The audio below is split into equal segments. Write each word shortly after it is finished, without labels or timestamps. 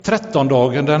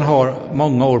13-dagen, den har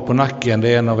många år på nacken. Det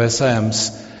är en av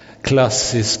SAMs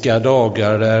klassiska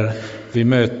dagar där vi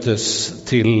mötes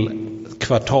till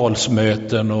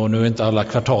kvartalsmöten, och nu är inte alla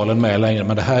kvartalen med längre,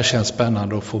 men det här känns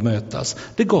spännande att få mötas.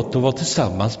 Det är gott att vara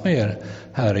tillsammans med er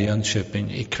här i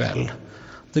Jönköping ikväll.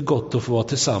 Det är gott att få vara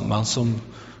tillsammans som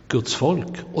Guds folk,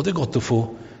 och det är gott att få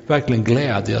verkligen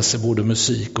glädja sig, både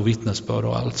musik och vittnesbörd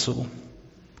och allt så.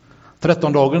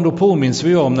 13-dagen, då påminns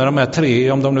vi om när de är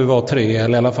tre, om de nu var tre,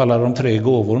 eller i alla fall hade de 3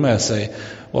 gåvor med sig,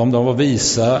 och om de var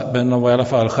visa, men de var i alla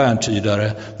fall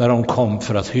stjärntydare, när de kom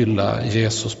för att hylla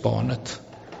Jesusbarnet.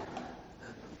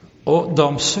 Och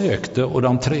de sökte och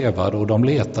de trevade och de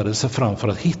letade sig fram för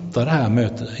att hitta det här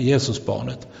mötet,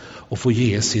 Jesusbarnet, och få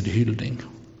ge sin hyllning.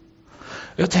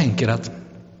 Jag tänker att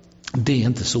det är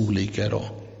inte så olika idag.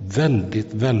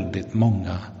 Väldigt, väldigt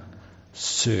många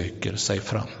söker sig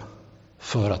fram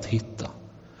för att hitta.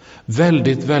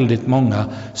 Väldigt, väldigt många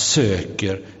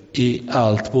söker i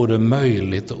allt, både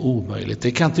möjligt och omöjligt.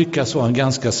 Det kan tyckas vara en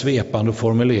ganska svepande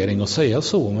formulering att säga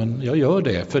så, men jag gör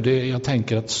det, för jag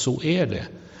tänker att så är det.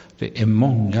 Det är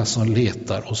många som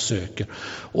letar och söker.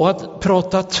 Och att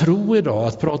prata tro idag,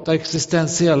 att prata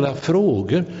existentiella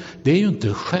frågor, det är ju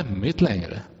inte skämmigt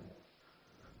längre.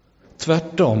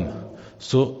 Tvärtom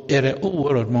så är det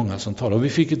oerhört många som talar. Och vi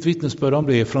fick ett vittnesbörd om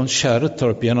det från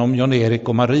Kärrtorp genom Jan-Erik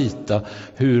och Marita,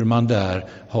 hur man där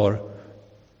har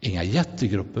inga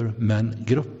jättegrupper, men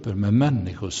grupper med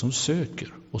människor som söker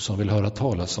och som vill höra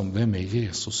talas om vem är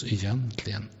Jesus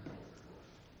egentligen.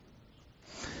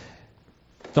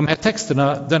 De här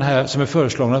texterna, den här som är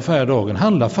föreslagna för här dagen,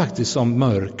 handlar faktiskt om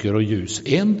mörker och ljus.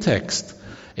 En text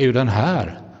är ju den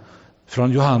här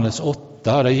från Johannes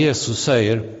 8, där Jesus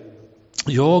säger: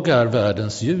 jag är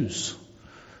världens ljus.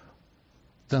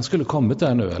 Den skulle kommit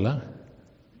där nu, eller?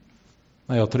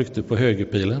 När jag tryckte på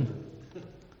högerpilen.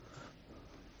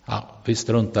 Ja, vi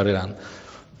struntar i den.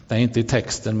 Den är inte i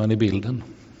texten, men i bilden.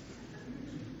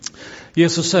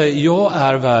 Jesus säger: jag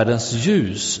är världens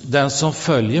ljus. Den som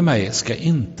följer mig ska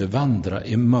inte vandra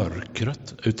i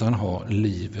mörkret, utan ha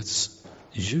livets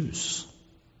ljus.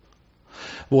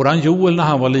 Våran Joel, när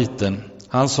han var liten,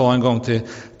 han sa en gång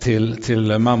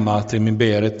till mamma, till min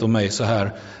Berit och mig så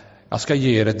här: jag ska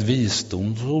ge er ett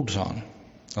visdomsord, sa han.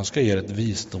 Jag ska ge er ett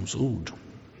visdomsord.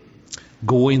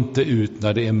 Gå inte ut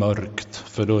när det är mörkt,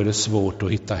 för då är det svårt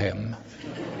att hitta hem.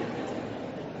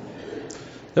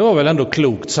 Det var väl ändå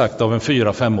klokt sagt av en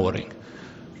 4-5-åring.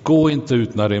 Gå inte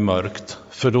ut när det är mörkt,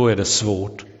 för då är det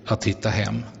svårt att hitta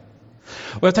hem.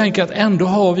 Och jag tänker att ändå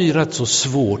har vi rätt så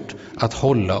svårt att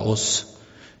hålla oss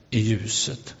i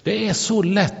ljuset. Det är så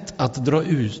lätt att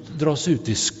dras ut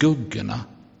i skuggorna.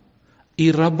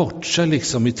 Irra bort sig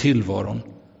liksom i tillvaron.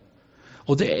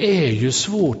 Och det är ju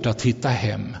svårt att hitta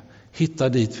hem. Hitta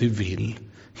dit vi vill.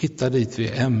 Hitta dit vi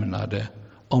är ämnade.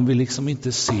 Om vi liksom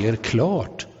inte ser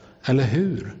klart. Eller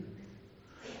hur?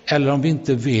 Eller om vi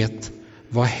inte vet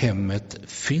var hemmet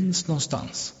finns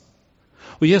någonstans.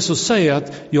 Och Jesus säger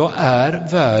att jag är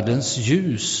världens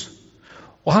ljus.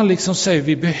 Och han liksom säger: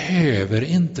 vi behöver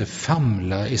inte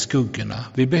famla i skuggorna.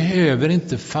 Vi behöver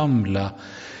inte famla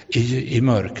i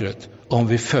mörkret om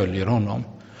vi följer honom.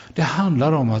 Det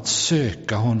handlar om att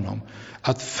söka honom,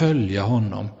 att följa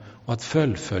honom och att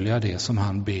fullfölja det som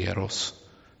han ber oss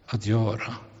att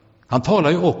göra. Han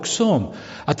talar ju också om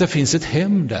att det finns ett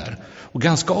hem där. Och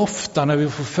ganska ofta när vi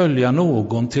får följa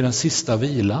någon till den sista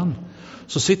vilan,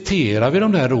 så citerar vi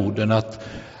de där orden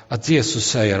att Jesus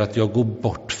säger att jag går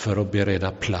bort för att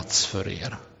bereda plats för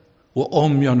er. Och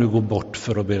om jag nu går bort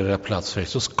för att bereda plats för er,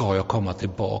 så ska jag komma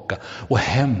tillbaka och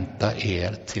hämta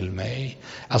er till mig.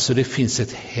 Alltså det finns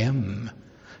ett hem.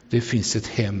 Det finns ett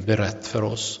hem berett för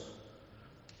oss.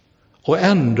 Och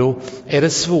ändå är det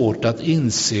svårt att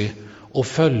inse och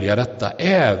följa detta,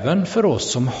 även för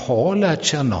oss som har lärt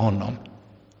känna honom.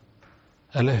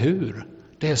 Eller hur?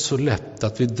 Det är så lätt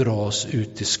att vi dras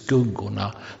ut i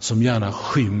skuggorna som gärna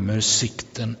skymmer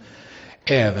sikten,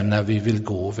 även när vi vill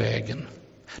gå vägen.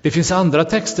 Det finns andra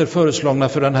texter föreslagna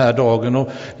för den här dagen, och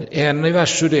en i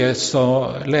vers ur det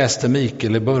så läste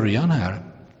Mikael i början här.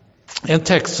 En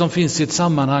text som finns i ett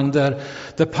sammanhang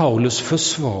där Paulus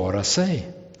försvarar sig.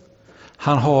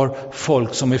 Han har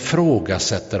folk som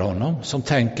ifrågasätter honom, som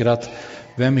tänker att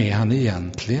vem är han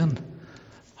egentligen?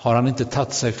 Har han inte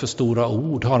tagit sig för stora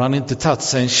ord? Har han inte tagit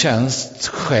sig en tjänst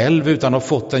själv utan har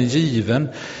fått en given?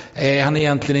 Är han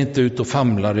egentligen inte ute och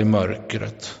famlar i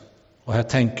mörkret? Och här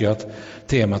tänker jag att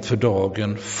temat för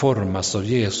dagen, formas av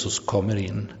Jesus, kommer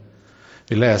in.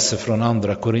 Vi läser från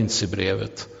andra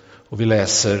Korinthierbrevet och vi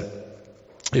läser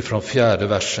ifrån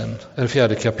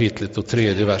 4 kapitlet och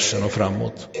 3:e versen och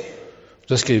framåt.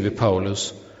 Där skriver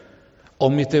Paulus: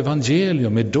 Om mitt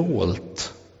evangelium är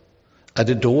dolt, är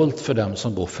det dolt för dem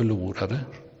som går förlorade.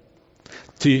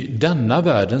 Ty denna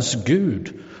världens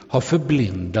Gud har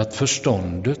förblindat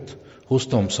förståndet hos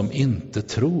dem som inte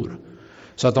tror,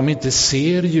 så att de inte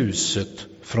ser ljuset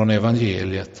från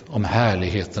evangeliet om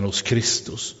härligheten hos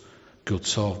Kristus,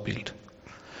 Guds avbild.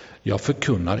 Jag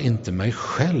förkunnar inte mig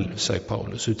själv, säger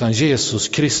Paulus, utan Jesus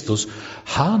Kristus,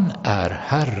 han är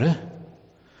Herre.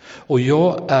 Och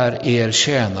jag är er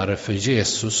tjänare för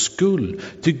Jesus skull.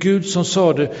 Till Gud som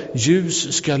sade,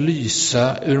 ljus ska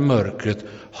lysa ur mörkret,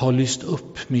 har lyst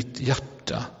upp mitt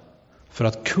hjärta för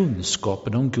att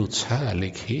kunskapen om Guds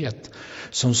härlighet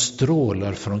som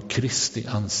strålar från Kristi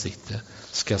ansikte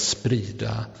ska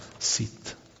sprida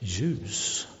sitt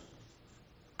ljus.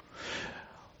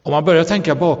 Om man börjar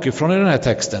tänka bakifrån i den här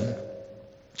texten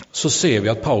så ser vi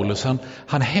att Paulus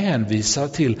han hänvisar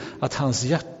till att hans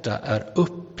hjärta är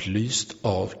upplyst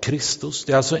av Kristus.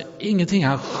 Det är alltså ingenting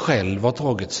han själv har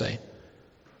tagit sig,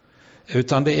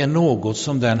 utan det är något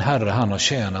som den Herre han har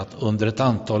tjänat under ett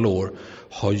antal år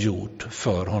har gjort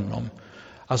för honom.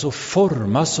 Alltså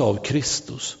formas av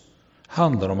Kristus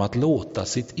handlar om att låta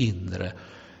sitt inre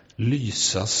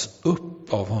lysas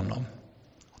upp av honom.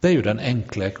 Det är ju den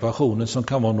enkla ekvationen som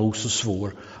kan vara nog så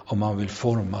svår om man vill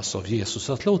formas av Jesus,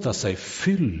 att låta sig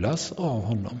fyllas av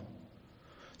honom.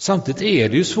 Samtidigt är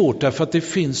det ju svårt därför att det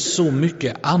finns så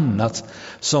mycket annat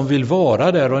som vill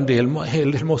vara där, och en del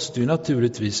måste ju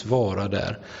naturligtvis vara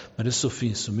där, men det så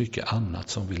finns så mycket annat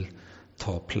som vill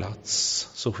ta plats.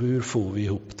 Så hur får vi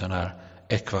ihop den här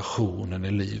ekvationen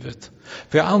i livet?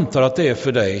 För jag antar att det är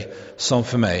för dig som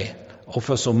för mig och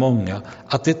för så många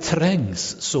att det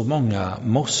trängs så många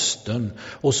måsten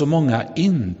och så många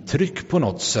intryck på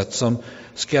något sätt som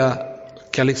ska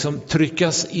liksom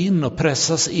tryckas in och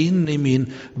pressas in i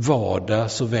min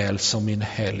vardag såväl som min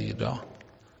helgdag.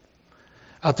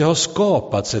 Att det har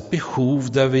skapats ett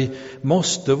behov där vi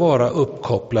måste vara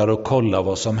uppkopplade och kolla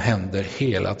vad som händer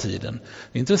hela tiden.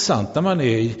 Det är intressant när man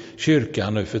är i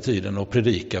kyrkan nu för tiden och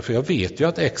predikar, för jag vet ju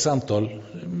att x antal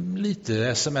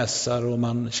lite smsar och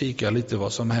man kikar lite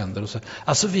vad som händer. Och så.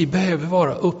 Alltså vi behöver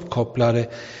vara uppkopplade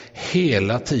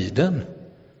hela tiden.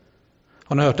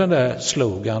 Har ni hört den där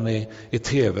slogan i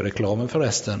tv-reklamen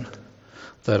förresten?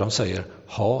 Där de säger,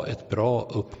 ha ett bra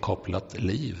uppkopplat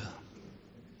liv.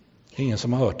 Ingen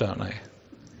som har hört det här, nej.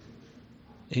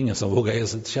 Ingen som vågar ge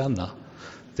sig till känna.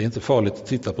 Det är inte farligt att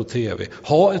titta på tv.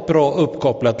 Ha ett bra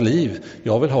uppkopplat liv.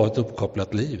 Jag vill ha ett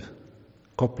uppkopplat liv.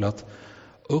 Kopplat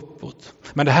uppåt.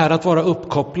 Men det här att vara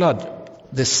uppkopplad,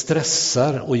 det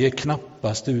stressar och ger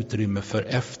knappast utrymme för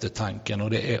eftertanken. Och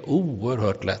det är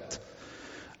oerhört lätt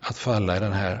att falla i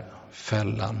den här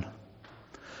fällan.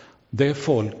 Det är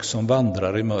folk som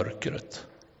vandrar i mörkret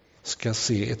ska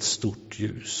se ett stort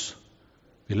ljus.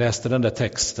 Vi läste den där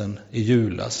texten i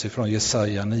julas ifrån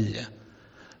Jesaja 9.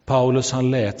 Paulus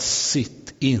han lät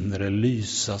sitt inre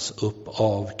lysas upp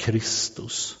av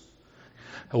Kristus.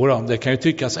 Det kan ju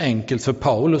tyckas enkelt för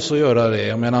Paulus att göra det.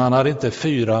 Jag menar, han hade inte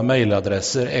 4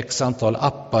 mejladresser, x antal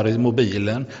appar i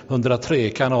mobilen, 103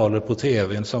 kanaler på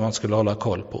tvn som han skulle hålla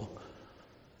koll på.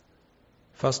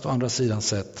 Fast å andra sidan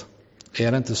sett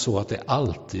är det inte så att det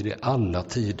alltid i alla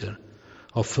tider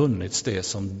har funnits det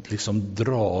som liksom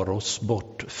drar oss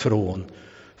bort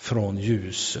från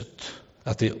ljuset.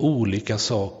 Att det är olika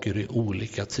saker i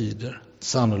olika tider.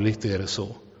 Sannolikt är det så.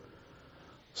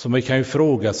 Så man kan ju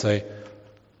fråga sig,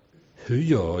 hur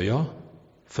gör jag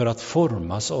för att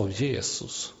formas av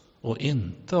Jesus och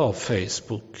inte av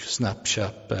Facebook,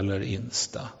 Snapchat eller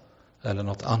Insta eller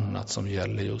något annat som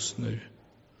gäller just nu?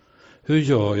 Hur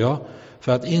gör jag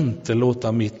för att inte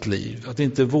låta mitt liv, att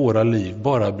inte våra liv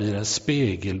bara blir en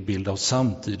spegelbild av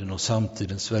samtiden och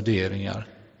samtidens värderingar,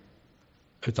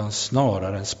 utan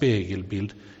snarare en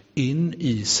spegelbild in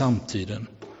i samtiden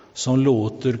som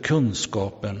låter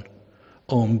kunskapen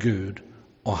om Gud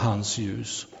och hans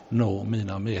ljus nå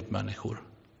mina medmänniskor?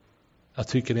 Jag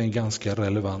tycker det är en ganska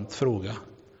relevant fråga.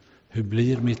 Hur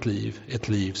blir mitt liv ett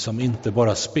liv som inte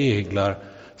bara speglar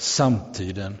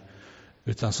samtiden,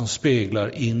 utan som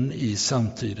speglar in i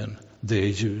samtiden det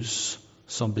ljus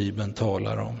som Bibeln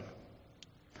talar om?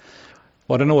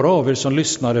 Var det några av er som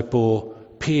lyssnade på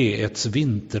P1s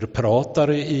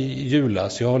vinterpratare i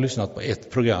julas? Jag har lyssnat på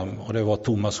ett program och det var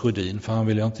Thomas Sjödin, för han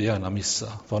vill jag inte gärna missa.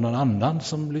 Var någon annan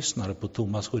som lyssnade på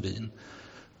Thomas Sjödin?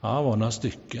 Ja, det var några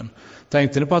stycken.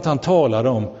 Tänkte ni på att han talade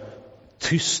om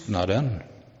tystnaden?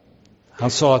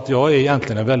 Han sa att jag är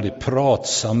egentligen en väldigt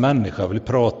pratsam människa, vill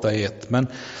prata i ett. Men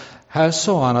här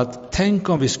sa han att tänk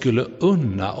om vi skulle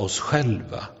unna oss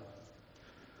själva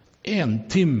 1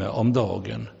 timme om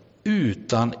dagen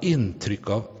utan intryck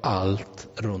av allt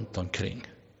runt omkring.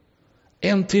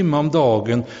 En timme om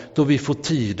dagen då vi får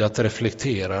tid att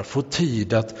reflektera, får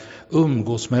tid att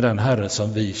umgås med den Herre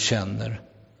som vi känner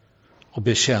och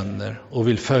bekänner och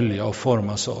vill följa och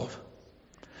formas av.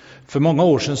 För många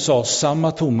år sedan sa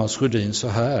samma Thomas Sjödin så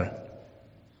här,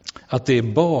 att det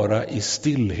är bara i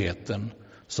stillheten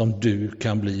som du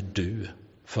kan bli du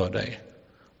för dig.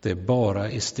 Det är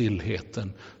bara i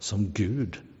stillheten som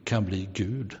Gud kan bli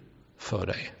Gud för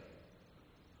dig.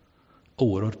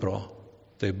 Oerhört bra.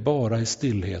 Det är bara i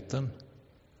stillheten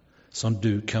som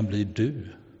du kan bli du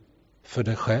för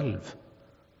dig själv.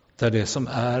 Där det som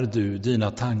är du,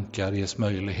 dina tankar, ges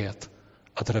möjlighet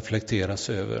att reflekteras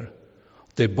över.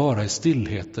 Det är bara i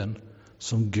stillheten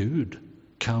som Gud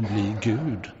kan bli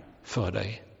Gud för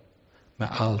dig. Med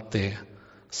allt det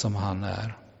som han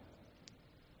är.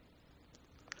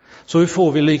 Så hur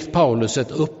får vi likt Paulus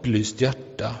ett upplyst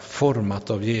hjärta format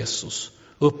av Jesus?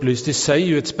 Upplyst i sig är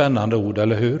ju ett spännande ord,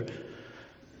 eller hur?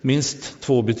 Minst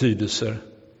 2 betydelser.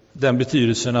 Den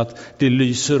betydelsen att det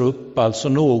lyser upp, alltså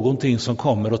någonting som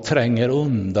kommer och tränger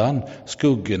undan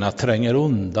skuggorna, tränger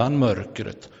undan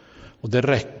mörkret. Och det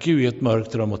räcker ju i ett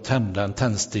mörkt rum att tända en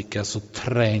tändsticka så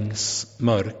trängs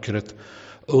mörkret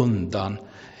undan.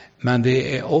 Men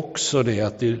det är också det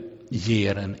att det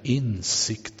ger en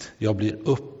insikt. Jag blir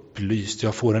upplyst,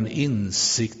 jag får en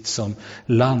insikt som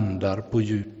landar på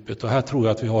djupet. Och här tror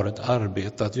jag att vi har ett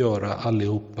arbete att göra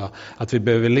allihopa. Att vi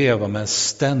behöver leva med en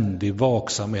ständig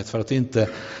vaksamhet för att inte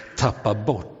tappa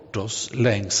bort oss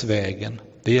längs vägen.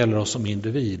 Det gäller oss som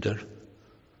individer.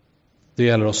 Det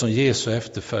gäller oss som Jesu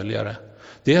efterföljare.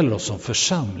 Det gäller oss som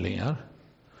församlingar.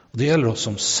 Det gäller oss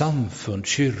som samfund,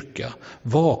 kyrka.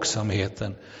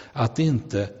 Vaksamheten att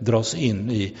inte dras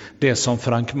in i det som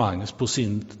Frank Mangs på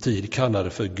sin tid kallade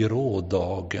för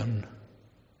grådagen.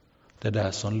 Det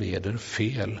där som leder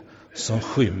fel, som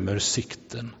skymmer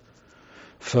sikten.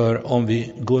 För om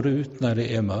vi går ut när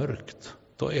det är mörkt,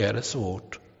 då är det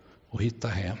svårt att hitta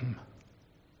hem.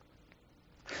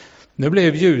 Nu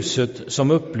blev ljuset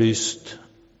som upplyst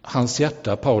hans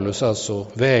hjärta, Paulus, alltså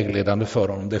vägledande för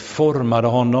honom. Det formade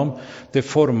honom, det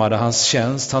formade hans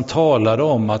tjänst. Han talade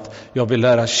om att jag vill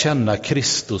lära känna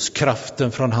Kristus,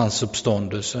 kraften från hans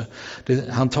uppståndelse.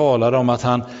 Han talade om att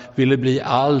han ville bli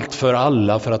allt för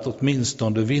alla för att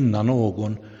åtminstone vinna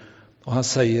någon. Och han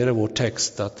säger i vår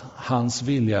text att hans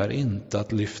vilja är inte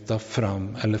att lyfta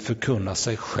fram eller förkunna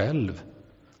sig själv,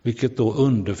 vilket då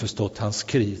underförstått hans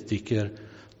kritiker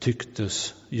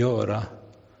tycktes göra.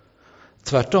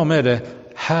 Tvärtom är det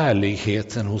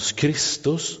härligheten hos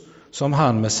Kristus som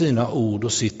han med sina ord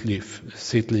och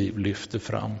sitt liv lyfter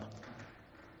fram.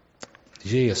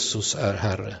 Jesus är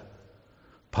Herre,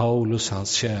 Paulus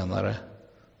hans tjänare,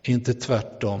 inte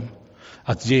tvärtom.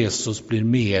 Att Jesus blir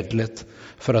medlet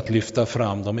för att lyfta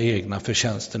fram de egna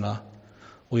förtjänsterna.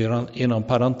 Och inom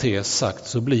parentes sagt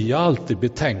så blir jag alltid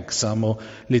betänksam och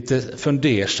lite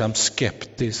fundersam,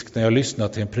 skeptisk när jag lyssnar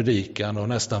till en predikan och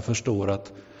nästan förstår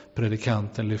att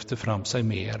predikanten lyfter fram sig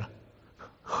mer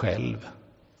själv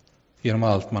genom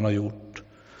allt man har gjort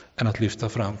än att lyfta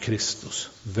fram Kristus.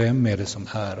 Vem är det som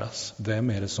äras? Vem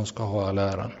är det som ska ha all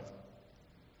äran?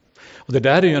 Och det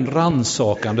där är ju en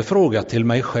rannsakande fråga till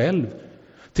mig själv,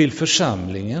 till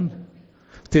församlingen,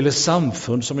 till ett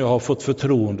samfund som jag har fått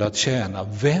förtroende att tjäna.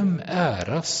 Vem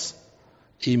äras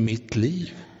i mitt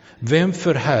liv? Vem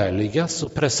förhärligas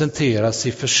och presenteras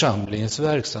i församlingens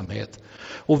verksamhet?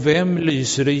 Och vem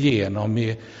lyser igenom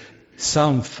i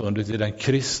samfundet i den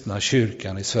kristna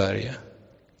kyrkan i Sverige?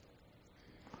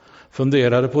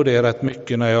 Funderade på det rätt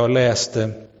mycket när jag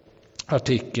läste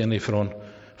artikeln ifrån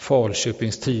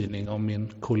Falköpings tidning om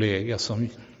min kollega som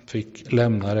fick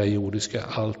lämna det jordiska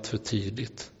allt för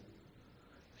tidigt.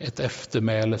 Ett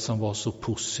eftermäle som var så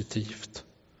positivt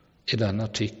i den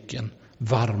artikeln.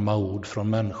 Varma ord från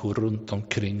människor runt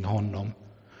omkring honom.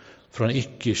 Från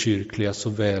icke-kyrkliga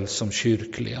såväl som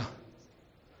kyrkliga.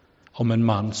 Om en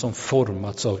man som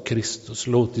formats av Kristus,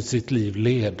 låtit sitt liv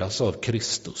ledas av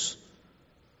Kristus.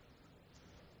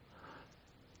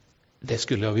 Det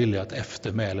skulle jag vilja att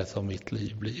eftermälet av mitt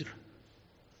liv blir.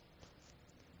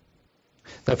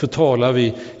 Därför talar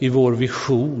vi i vår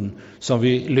vision som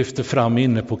vi lyfter fram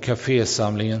inne på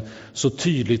kafésamlingen så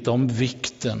tydligt om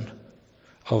vikten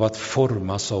av att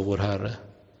formas av vår Herre.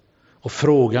 Och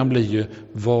frågan blir ju,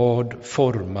 vad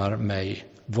formar mig?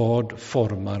 Vad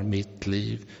formar mitt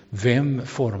liv? Vem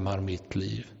formar mitt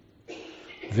liv?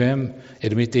 Vem är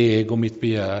det, mitt ego, mitt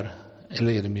begär,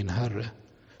 eller är det min Herre?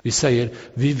 Vi säger,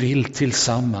 vi vill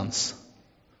tillsammans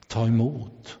ta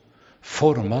emot,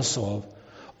 formas av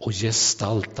och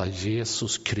gestalta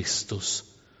Jesus Kristus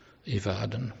i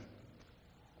världen.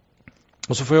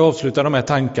 Och så får jag avsluta de här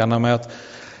tankarna med att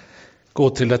gå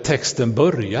till där texten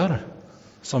börjar,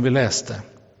 som vi läste.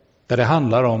 Där det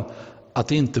handlar om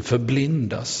att inte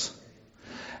förblindas.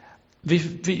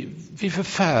 Vi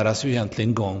förfäras ju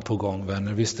egentligen gång på gång,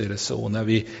 vänner, visst är det så. När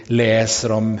vi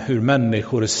läser om hur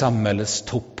människor i samhällets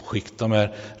toppskikt, de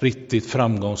är riktigt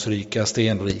framgångsrika,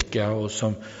 stenrika och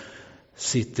som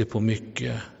sitter på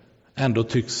mycket, ändå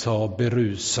tycks ha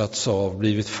berusats av,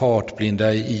 blivit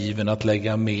fartblinda i ivern att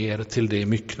lägga mer till det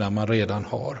myckna man redan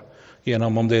har.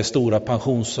 Genom om det är stora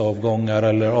pensionsavgångar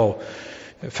eller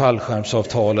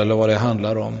fallskärmsavtal eller vad det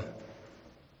handlar om.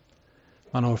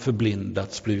 Man har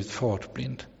förblindats, blivit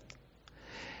fartblind.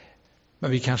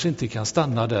 Men vi kanske inte kan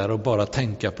stanna där och bara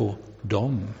tänka på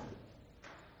dem.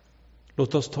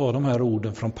 Låt oss ta de här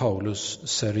orden från Paulus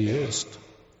seriöst.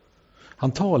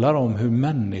 Han talar om hur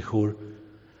människor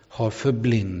har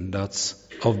förblindats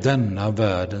av denna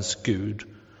världens Gud,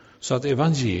 så att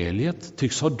evangeliet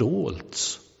tycks ha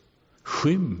dolts,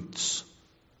 skymts,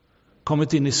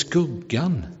 kommit in i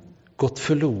skuggan, gått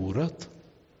förlorat.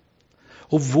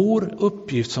 Och vår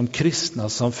uppgift som kristna,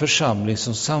 som församling,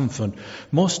 som samfund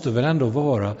måste väl ändå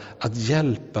vara att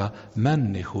hjälpa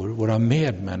människor, våra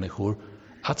medmänniskor,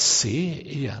 att se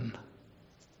igen.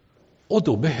 Och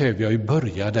då behöver jag ju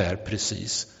börja där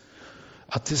precis.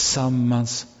 Att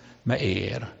tillsammans med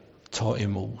er ta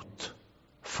emot,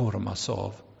 formas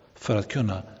av, för att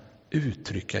kunna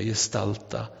uttrycka,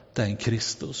 gestalta den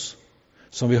Kristus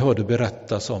som vi hörde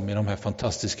berättas om i de här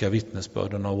fantastiska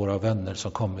vittnesbörden av våra vänner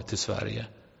som kommer till Sverige.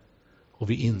 Och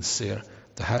vi inser,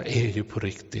 det här är ju på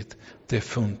riktigt, det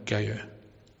funkar ju.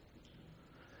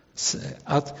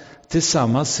 Att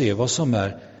tillsammans se vad som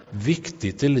är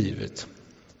viktigt i livet.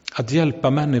 Att hjälpa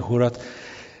människor att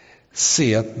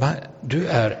se att du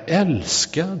är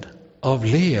älskad av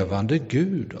levande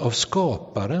Gud, av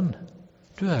skaparen.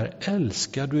 Du är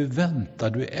älskad, du är väntad,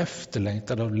 du är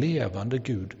efterlängtad av levande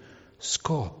Gud,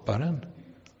 skaparen.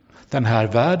 Den här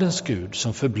världens Gud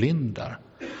som förblindar.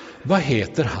 Vad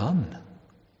heter han?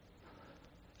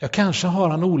 Ja, kanske har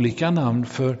han olika namn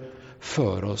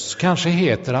för oss. Kanske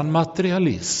heter han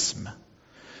materialism.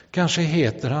 Kanske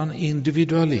heter han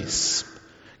individualism.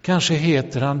 Kanske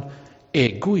heter han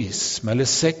egoism eller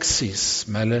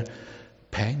sexism eller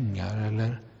pengar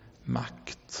eller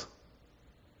makt.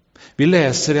 Vi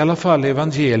läser i alla fall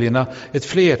evangelierna ett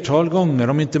flertal gånger,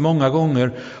 om inte många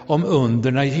gånger, om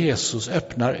under när Jesus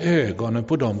öppnar ögonen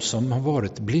på dem som har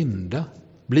varit blinda,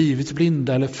 blivit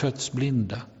blinda eller fötts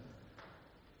blinda.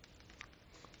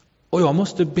 Och jag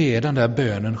måste be den där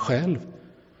bönen själv,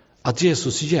 att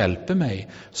Jesus hjälper mig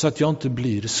så att jag inte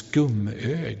blir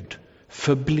skumögd,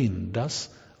 förblindas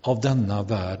av denna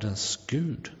världens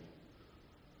Gud.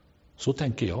 Så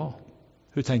tänker jag.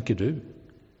 Hur tänker du?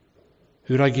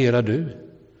 Hur agerar du?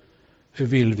 Hur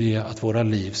vill vi att våra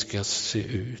liv ska se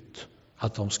ut?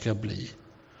 Att de ska bli?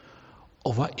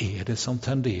 Och vad är det som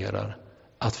tenderar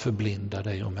att förblinda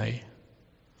dig och mig?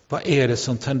 Vad är det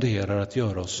som tenderar att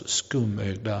göra oss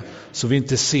skumögda så vi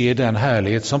inte ser den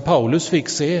härlighet som Paulus fick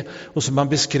se och som han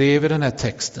beskrev i den här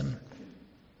texten?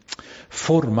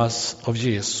 Formas av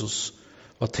Jesus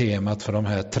var temat för de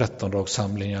här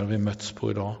 13-dagssamlingar vi möts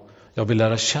på idag. Jag vill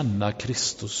lära känna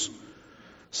Kristus,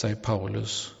 säger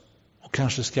Paulus. Och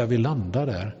kanske ska vi landa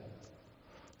där.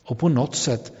 Och på något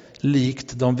sätt,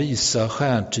 likt de visa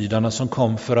stjärntydarna som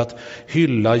kom för att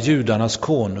hylla judarnas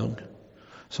konung,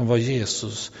 som var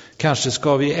Jesus. Kanske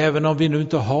ska vi, även om vi nu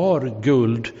inte har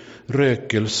guld,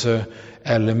 rökelse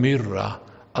eller myrra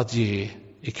att ge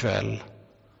ikväll,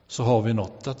 så har vi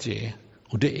något att ge.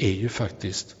 Och det är ju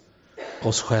faktiskt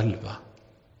oss själva.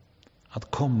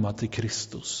 Att komma till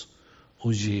Kristus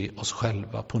och ge oss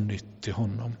själva på nytt till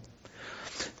honom.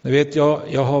 Ni vet,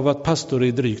 jag har varit pastor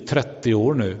i drygt 30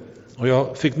 år nu. Och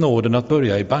jag fick nåden att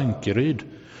börja i Bankeryd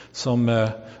som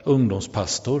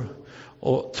ungdomspastor.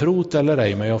 Och trot eller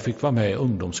ej, men jag fick vara med i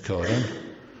ungdomskören.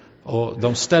 Och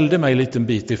de ställde mig en liten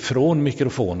bit ifrån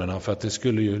mikrofonerna för att det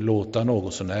skulle ju låta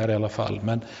något så när i alla fall.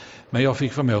 Men jag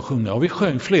fick vara med och sjunga. Och vi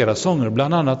sjöng flera sånger,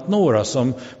 bland annat några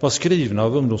som var skrivna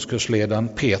av ungdomskursledaren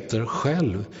Peter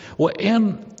själv. Och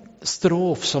en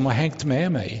strof som har hängt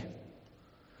med mig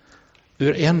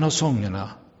ur en av sångerna,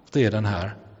 det är den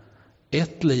här.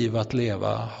 Ett liv att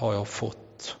leva har jag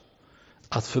fått,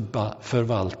 att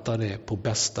förvalta det på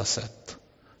bästa sätt.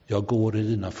 Jag går i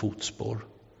dina fotspår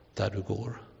där du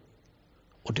går.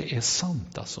 Och det är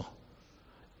sant alltså.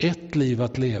 Ett liv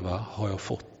att leva har jag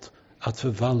fått, att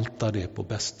förvalta det på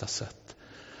bästa sätt.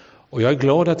 Och jag är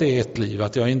glad att det är ett liv,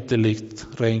 att jag inte likt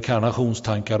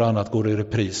reinkarnationstankar och annat går i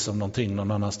repris som någonting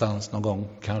någon annanstans någon gång,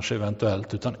 kanske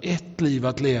eventuellt. Utan ett liv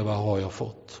att leva har jag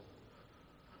fått.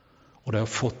 Och det har jag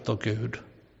fått av Gud.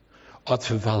 och att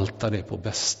förvalta det på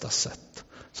bästa sätt.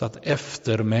 Så att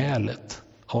eftermälet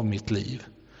av mitt liv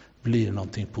blir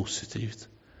någonting positivt.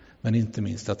 Men inte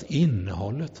minst att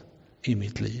innehållet i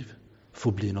mitt liv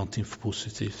får bli någonting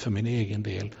positivt för min egen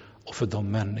del och för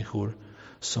de människor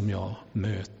som jag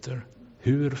möter.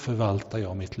 Hur förvaltar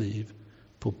jag mitt liv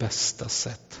på bästa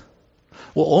sätt?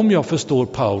 Och om jag förstår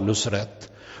Paulus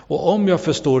rätt och om jag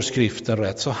förstår skriften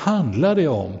rätt, så handlar det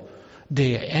om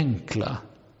det enkla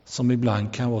som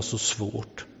ibland kan vara så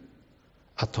svårt,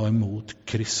 att ta emot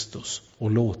Kristus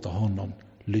och låta honom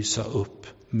lysa upp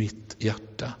mitt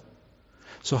hjärta.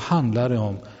 Så handlar det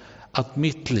om att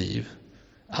mitt liv,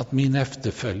 att min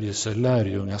efterföljelse,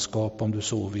 lärjungaskap om du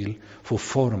så vill, får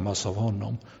formas av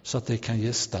honom så att det kan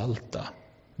gestalta,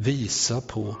 visa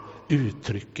på,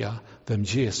 uttrycka vem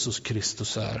Jesus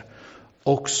Kristus är.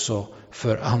 Också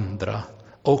för andra,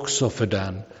 också för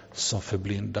den som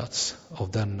förblindats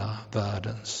av denna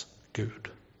världens Gud.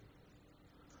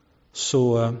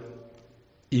 Så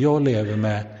jag lever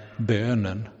med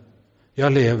bönen.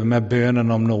 Jag lever med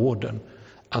bönen om nåden.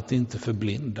 Att inte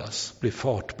förblindas, bli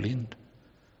fartblind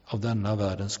av denna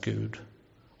världens Gud.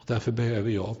 Och därför behöver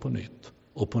jag på nytt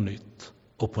och på nytt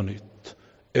och på nytt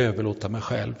överlåta mig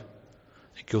själv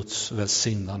i Guds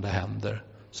välsignande händer,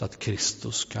 så att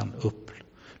Kristus kan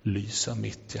upplysa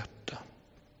mitt hjärta.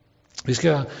 Vi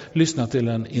ska lyssna till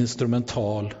en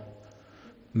instrumental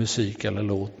musik eller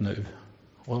låt nu.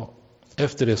 Och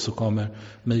efter det så kommer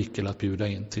Mikael att bjuda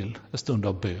in till en stund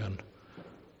av bön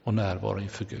och närvaro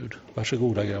inför Gud.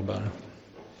 Varsågoda grabbar.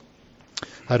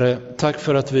 Herre, tack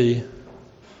för att vi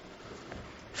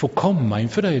får komma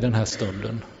inför dig den här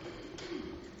stunden.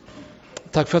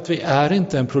 Tack för att vi är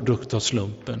inte en produkt av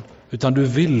slumpen, utan du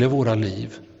ville våra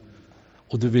liv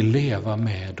och du vill leva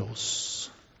med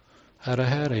oss. Herre,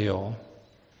 här är jag.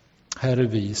 Här är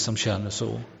vi som känner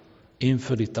så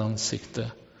inför ditt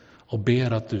ansikte och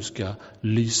ber att du ska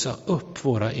lysa upp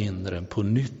våra inren på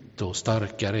nytt och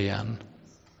starkare igen,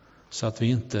 så att vi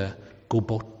inte går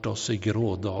bort oss i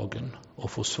grådagen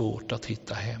och får svårt att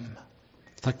hitta hem.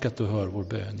 Tack att du hör vår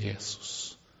bön,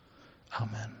 Jesus.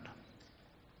 Amen.